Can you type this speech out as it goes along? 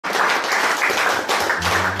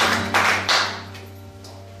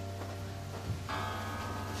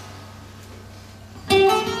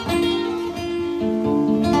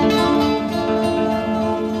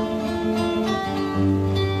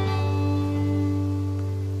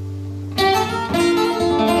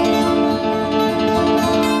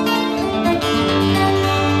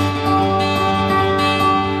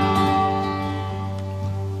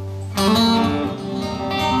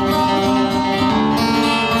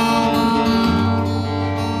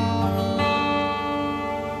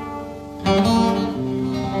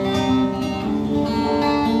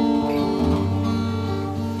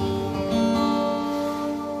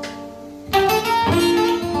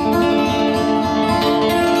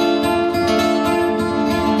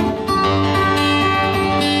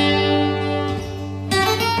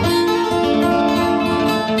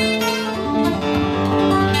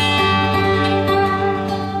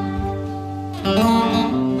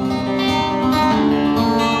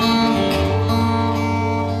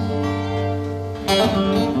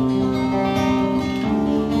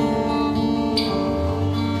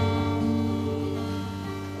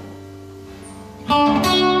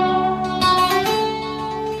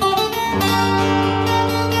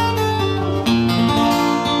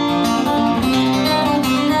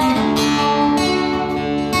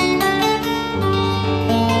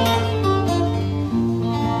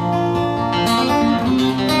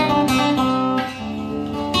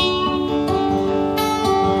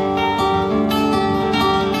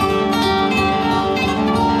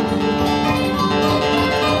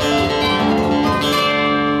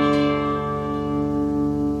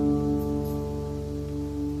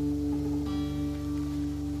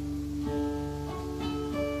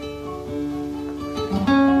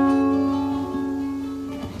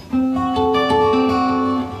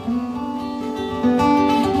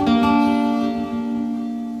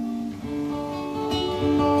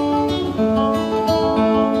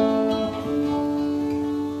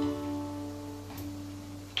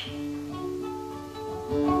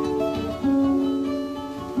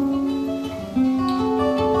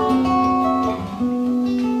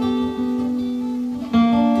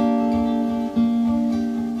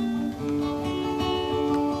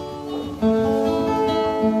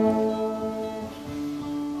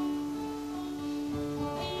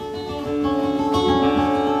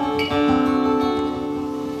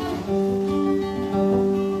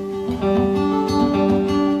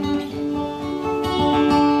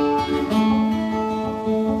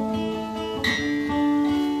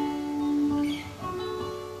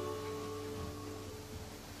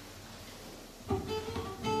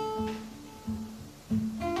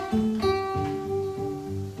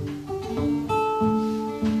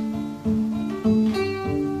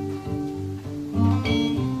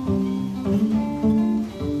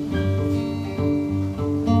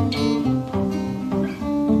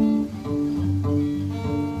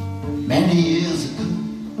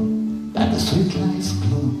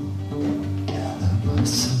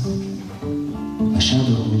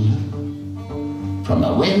From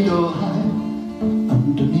the window high,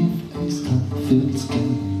 underneath a star-filled sky,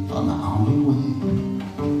 on the only way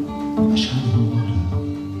I shall water.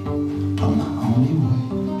 On the only way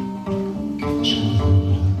I shall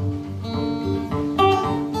water.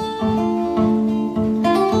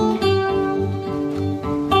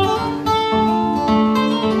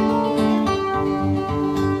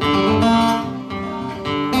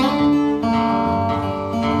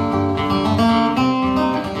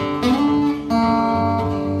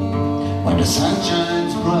 When the sun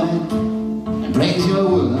shines bright and brings your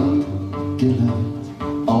world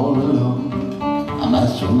delight, all alone I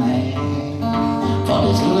must remain. For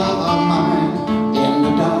this love of mine in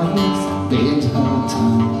the darkness bids her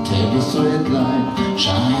time, till the sweet light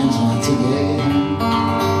shines once again.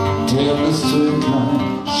 Till the sweet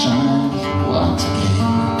light shines once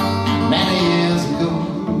again. Many years ago,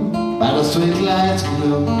 by the sweet light's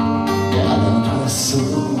glow, yeah, I loved her so,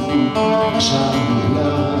 I shall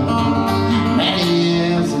love. Many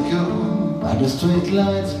years ago, by the street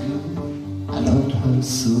lights glow, I loved her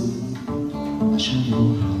so, I shall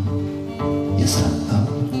love her. Yes, I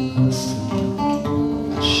loved her so,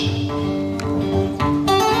 I shall.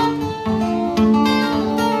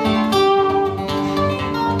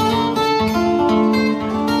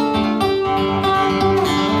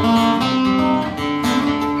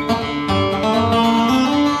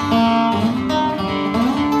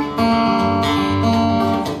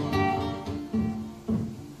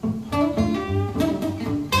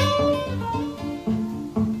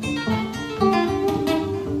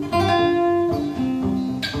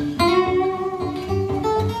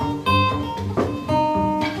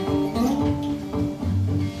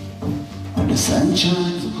 The sun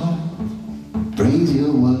shines bright, brings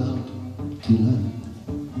your world to life.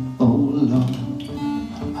 All alone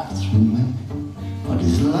I must remain. For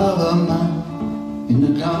this love of mine in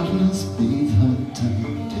the darkness beats her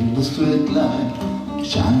time, till the street light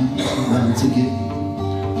shines once again.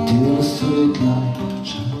 Till the street light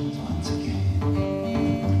shines once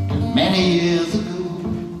again. Many years ago,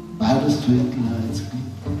 by the street lights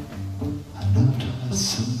glow, I loved her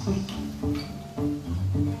so.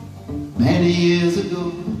 Many years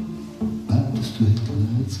ago, by the street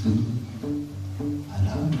lights glow, I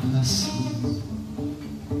loved her so,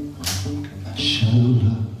 I shall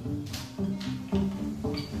love.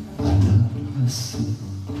 I loved her so,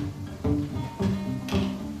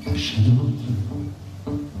 I shall love.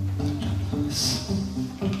 I loved her so,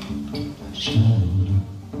 I shall love.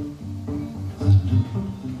 I love.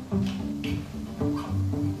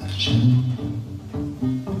 I shall love.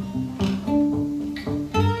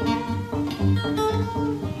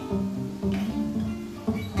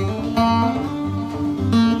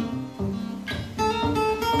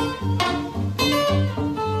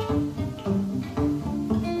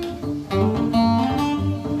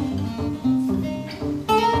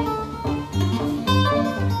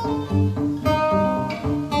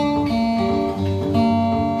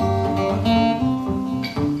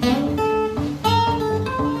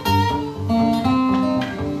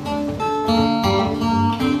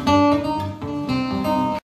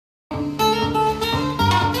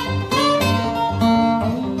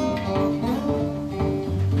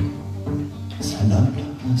 I loved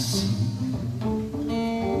her so,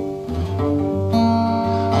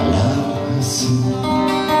 I loved her so.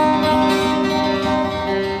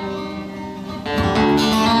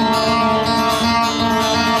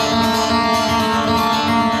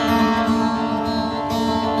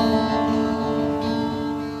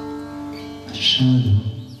 I shall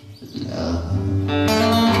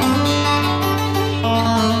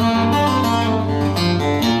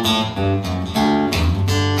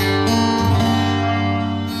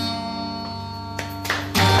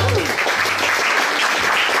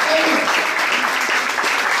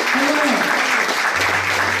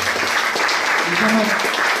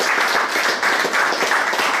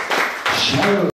love.